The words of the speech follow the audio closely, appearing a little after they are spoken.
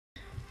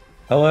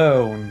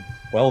Hello and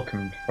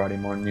welcome to Friday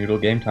Morning Noodle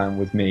Game Time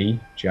with me,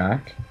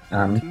 Jack,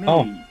 and To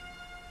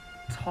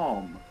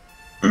Tom.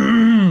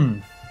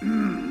 me,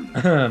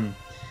 Tom.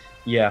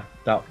 Yeah,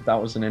 that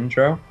was an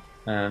intro,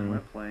 We're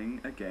and playing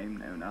a game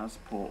known as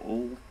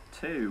Portal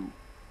 2,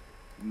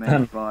 and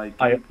made by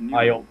I Gabe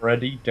I Newell.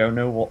 already don't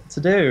know what to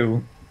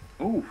do.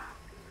 Oof,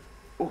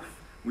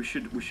 oof. We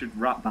should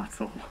rap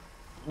battle.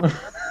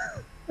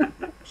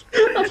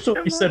 I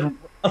thought you said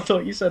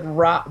Imagine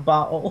rat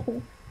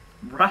battle.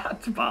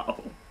 rat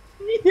battle.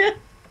 Yeah,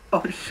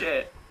 Oh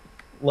shit.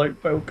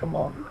 like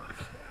Pokemon.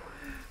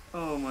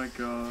 Oh my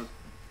god.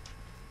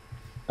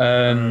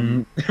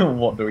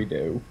 What do we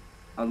do?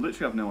 I literally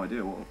have no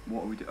idea what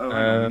are we do. Oh,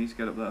 hang on. We Uh, need to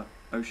get up there.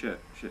 Oh shit.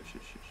 Shit.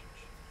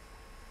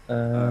 Oh,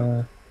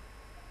 uh,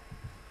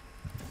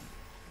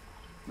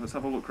 let's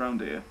have a look round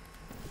here.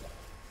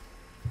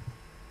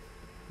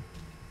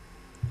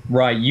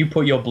 right, you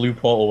put your blue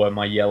portal where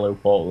my yellow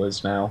portal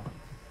is now.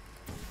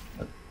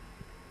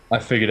 I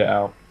figured it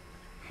out.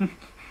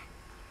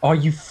 Oh,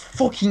 you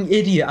fucking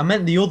idiot! I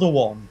meant the other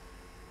one.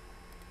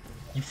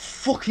 You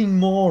fucking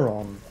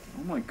moron.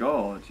 Oh my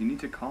god. You need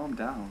to calm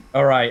down.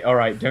 All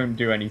right. Don't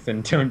do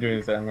anything. Don't do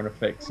anything. I'm gonna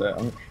fix it.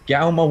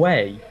 Get out of my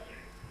way.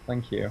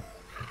 Thank you.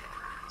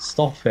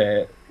 Stop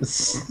it.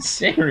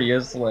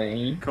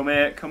 Seriously. Come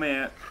here. Come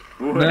here.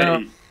 No.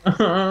 Wait.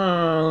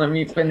 Let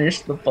me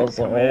finish the Come here.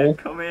 puzzle.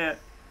 Come here.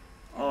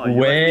 Oh, you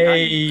left me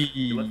hanging.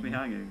 You left me Wait.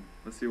 hanging.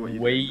 Let's see what you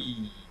Wait.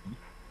 do.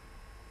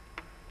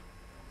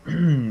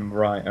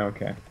 Right.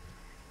 Okay.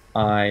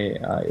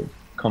 I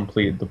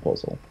completed the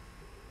puzzle.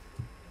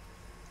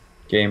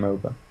 Game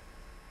over.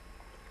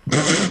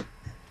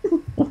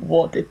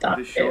 What did that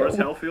This sure as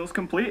do? hell feels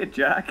completed,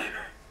 Jack.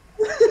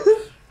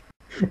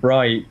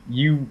 Right,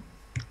 you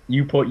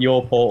put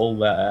your portal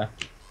there.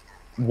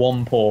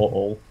 One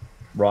portal,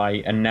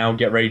 right, and now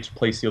get ready to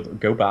place the other.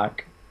 Go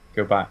back.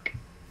 Go back.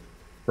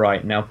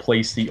 Right, now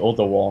place the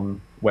other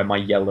one where my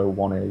yellow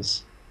one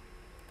is.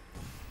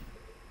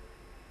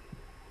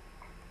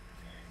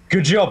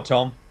 Good job,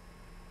 Tom.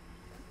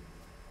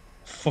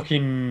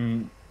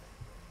 Fucking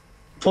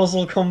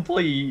puzzle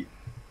complete.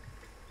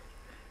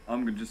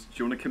 I'm gonna just.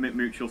 Do you want to commit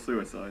mutual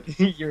suicide?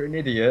 You're an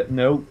idiot.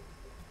 No,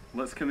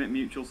 Let's commit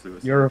mutual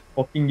suicide. you're a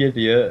fucking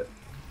idiot.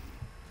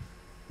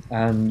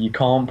 And you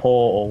can't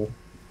portal.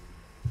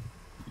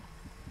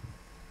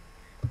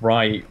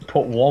 Right,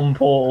 put one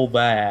portal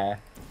there.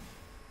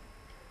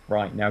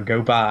 Right, now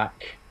go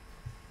back.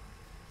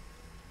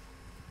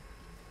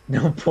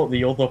 Now put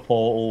the other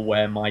portal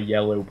where my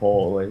yellow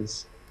portal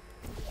is.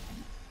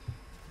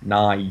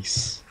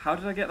 Nice. How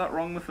did I get that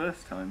wrong the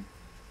first time?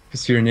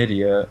 Because you're an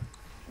idiot.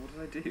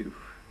 What did I do?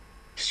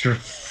 Because you're a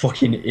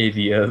fucking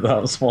idiot,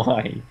 that's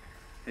why.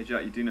 Hey,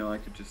 Jack, you do know I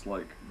could just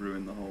like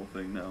ruin the whole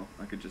thing now.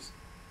 I could just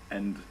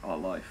end our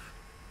life.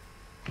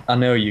 I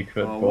know you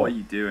could, Oh, but... what are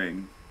you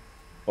doing?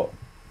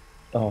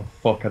 Oh,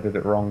 fuck, I did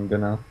it wrong,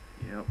 didn't I?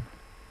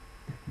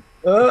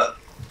 Yep.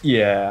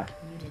 Yeah.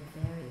 You did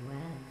very well.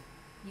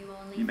 You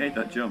only You made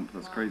that failed jump.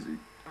 That's one crazy.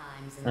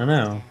 times in I this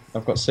know. test.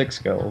 I've got 6 Not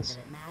skills.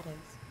 that it matters.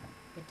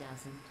 It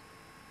doesn't.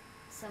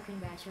 So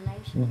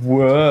congratulations.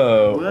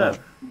 Whoa.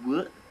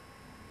 What?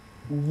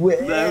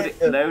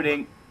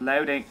 Whoa.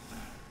 Loading.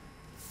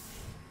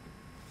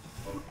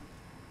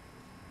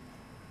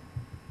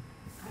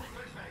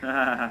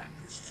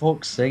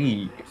 Fuck's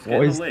sake. Just What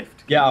get in is... the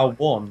lift. Yeah, I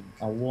won.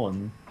 I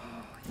won.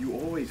 You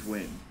always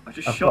win. I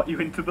just I've shot got- you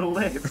into the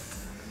lift.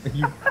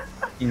 You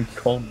fucking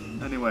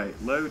con. Anyway,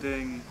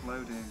 loading.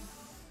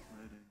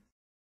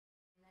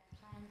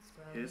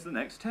 Here's the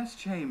next test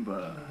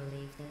chamber. Can you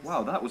believe this?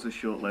 Wow, that was a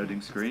short loading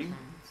Not just screen. plans.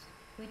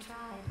 We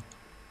tried.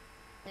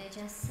 They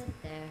just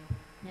sit there,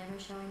 never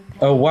showing pain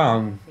Oh, wow.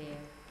 or fear.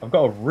 I've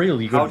got a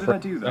really good How did I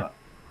friend. do that?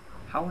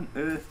 How on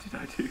earth did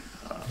I do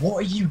that? What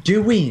are you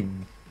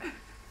doing?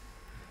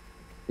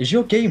 Is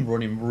your game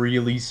running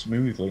really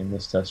smoothly in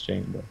this test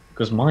chamber?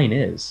 Because mine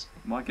is.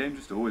 My game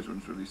just always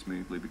runs really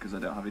smoothly because I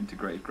don't have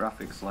integrated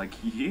graphics like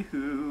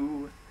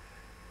you.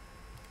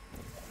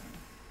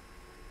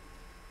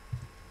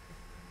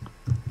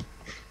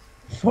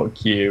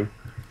 Fuck you.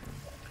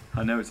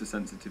 I know it's a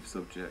sensitive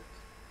subject.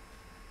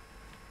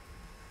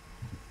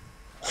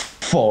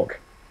 Fuck.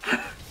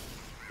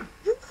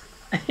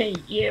 I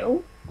hate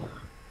you.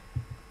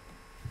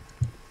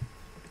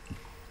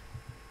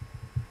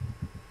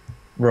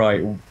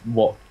 Right,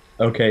 what?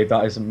 Okay,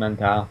 that isn't meant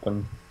to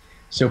happen.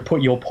 So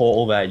put your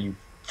portal there, you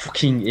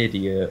fucking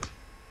idiot.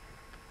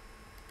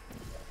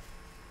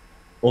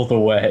 Other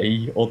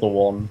way, other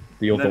one,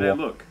 the other No, one.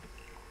 look.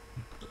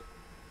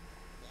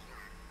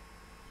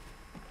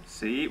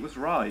 See, it was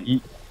right.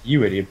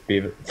 You idiot,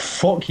 beaver.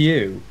 Fuck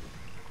you.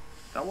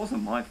 That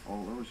wasn't my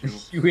fault, that was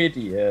yours. You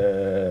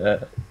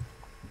idiot.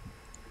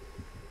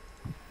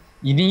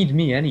 You need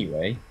me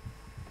anyway.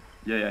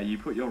 Yeah, you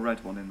put your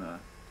red one in there.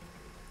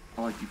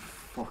 Oh, you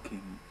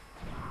fucking...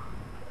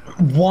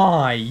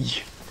 Why?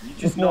 You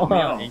just knocked me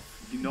Why?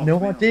 off. You knocked No,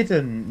 me I off.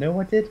 didn't. No,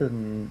 I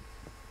didn't.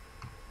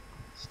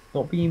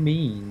 Stop being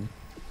mean.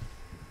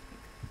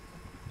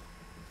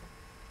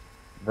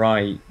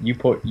 Right, you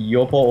put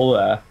your portal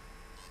there.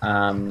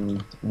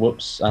 and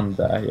whoops, and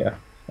there, yeah.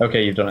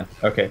 Okay, you've done it.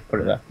 Okay,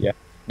 put it there, yeah.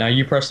 Now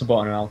you press the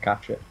button and I'll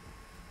catch it.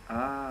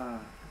 Ah.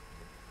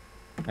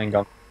 Hang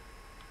on.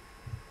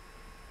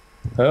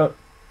 Oh.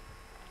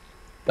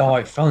 Oh,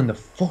 it fell in the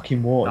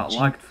fucking water. That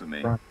lagged for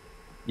me. Right.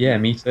 Yeah,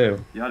 me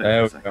too. You had it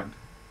There for a we go. second.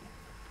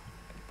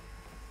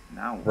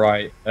 Now.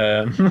 Right.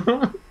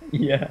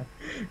 Yeah.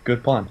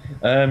 Good plan.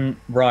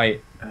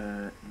 Right.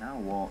 Now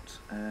what?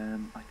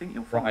 I think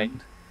you'll Right.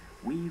 find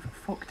we've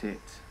fucked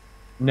it.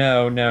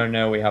 No,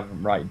 we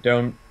haven't. Right.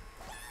 Don't.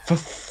 For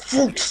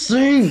fuck's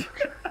sake!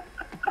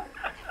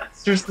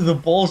 Seriously, the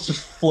ball's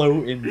just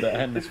floating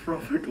there. It's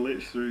proper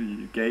glitched through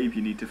you. Gabe,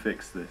 you need to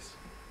fix this.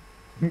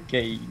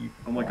 Okay.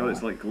 Oh my god,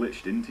 it's like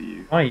glitched into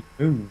you. Right,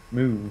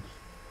 move.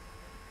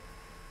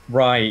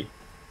 Right,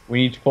 we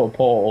need to put a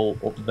portal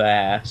up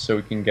there so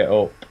we can get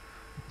up.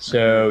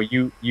 So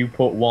you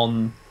put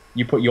one,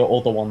 you put your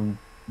other one.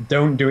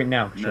 Don't do it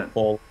now, because you'll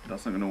fall.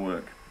 That's not gonna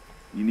work.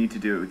 You need to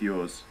do it with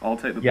yours. I'll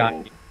take the Yeah.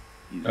 ball.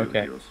 You do it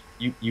Okay. with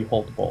yours. You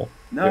hold the ball.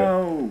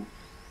 No!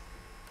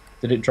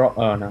 Did it drop?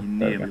 Oh no. You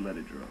There we nearly go. let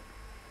it drop.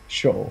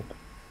 Shut up.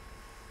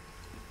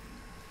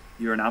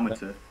 You're an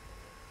amateur.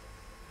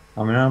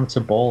 I'm an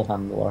amateur ball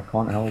handler. I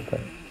can't help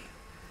it.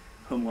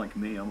 Unlike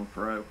me, I'm a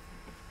pro.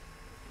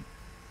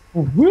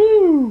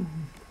 Woo!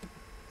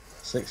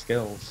 6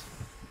 skills.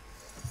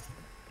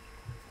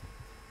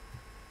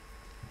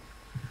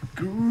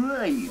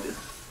 Great!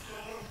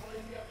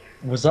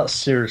 Was that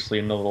seriously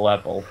another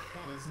level?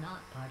 That is not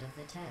part of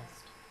the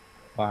test.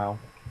 Wow.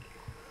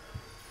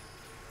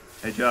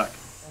 Hey Jack.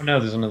 Oh no,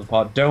 there's another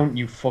part. Don't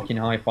you fucking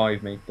high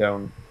five me.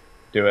 Don't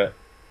do it.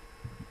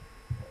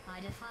 I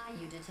defy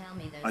you to tell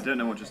me there's I don't a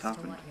know what just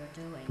purpose to happened. what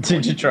you're doing.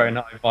 Did you try and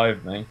high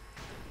five me?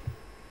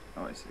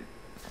 Oh, I see.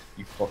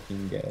 You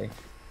fucking gay.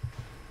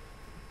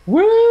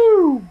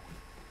 Woo!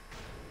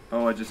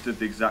 Oh, I just did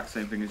the exact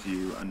same thing as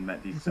you and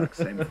met the exact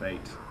same fate.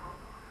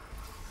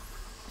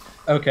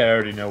 Okay, I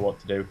already know what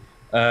to do.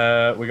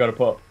 We gotta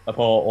put a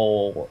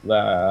portal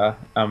there,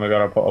 and we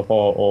gotta put a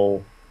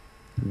portal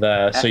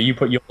there. So you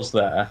put yours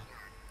there,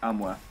 And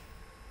where?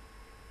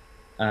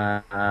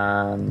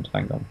 and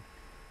hang on.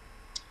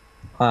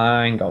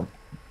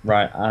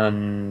 Right,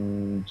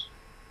 and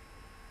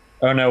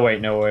oh no,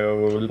 wait, no, wait,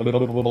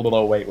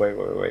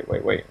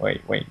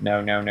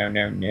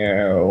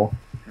 no.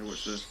 Hey,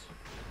 what's this?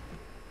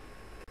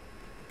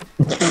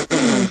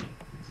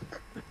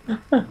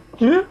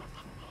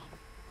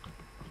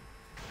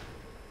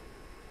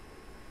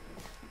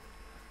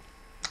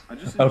 I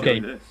just enjoy Okay.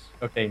 this.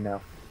 Okay,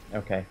 no.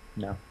 Okay,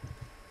 no.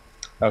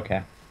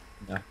 Okay,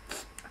 no.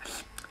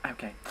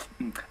 Okay.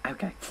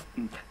 Okay.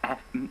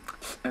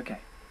 Okay.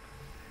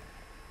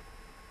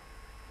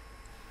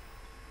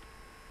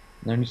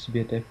 There needs to be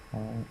a dick. Oh,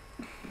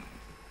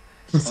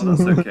 that's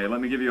okay.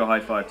 Let me give you a high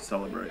five to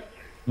celebrate.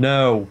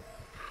 No.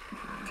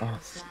 Oh,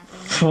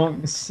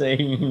 fuck's sake.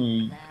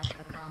 That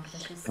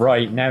accomplishes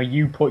Right, now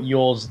you put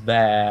yours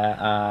there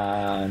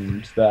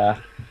and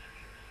there.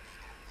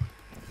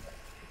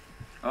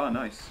 Oh,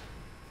 nice.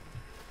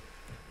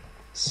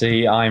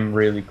 See, I'm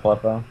really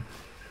clever.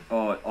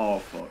 Oh,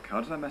 fuck. How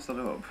did I mess that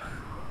up?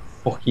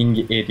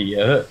 Fucking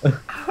idiot.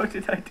 How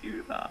did I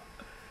do that?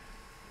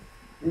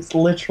 It's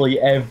literally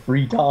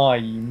every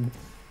time.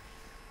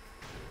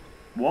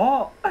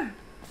 What?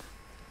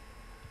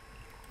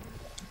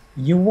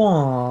 You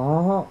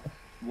what?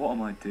 What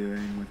am I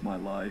doing with my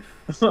life?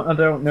 I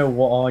don't know,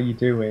 what are you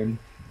doing?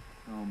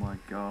 Oh my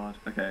god.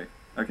 Okay,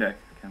 I'm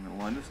gonna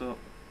line this up.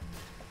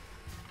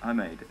 I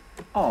made it.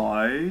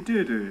 I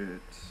did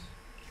it.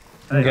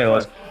 Hey, Okay, high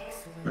let's...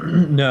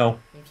 five. No.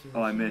 if you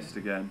Oh, I missed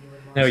again.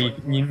 No,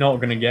 you're not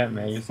gonna get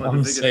me. It's like the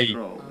I'm biggest safe.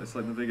 troll. It's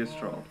like the biggest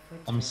troll.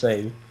 I'm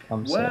safe.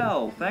 I'm safe.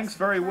 Well, thanks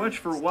very much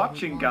for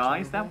watching,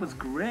 guys. That was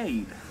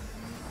great.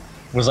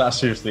 Was that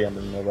seriously the end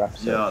of another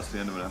episode? Yeah, that's the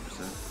end of an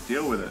episode.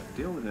 Deal with it.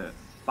 Deal with it.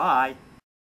 Bye.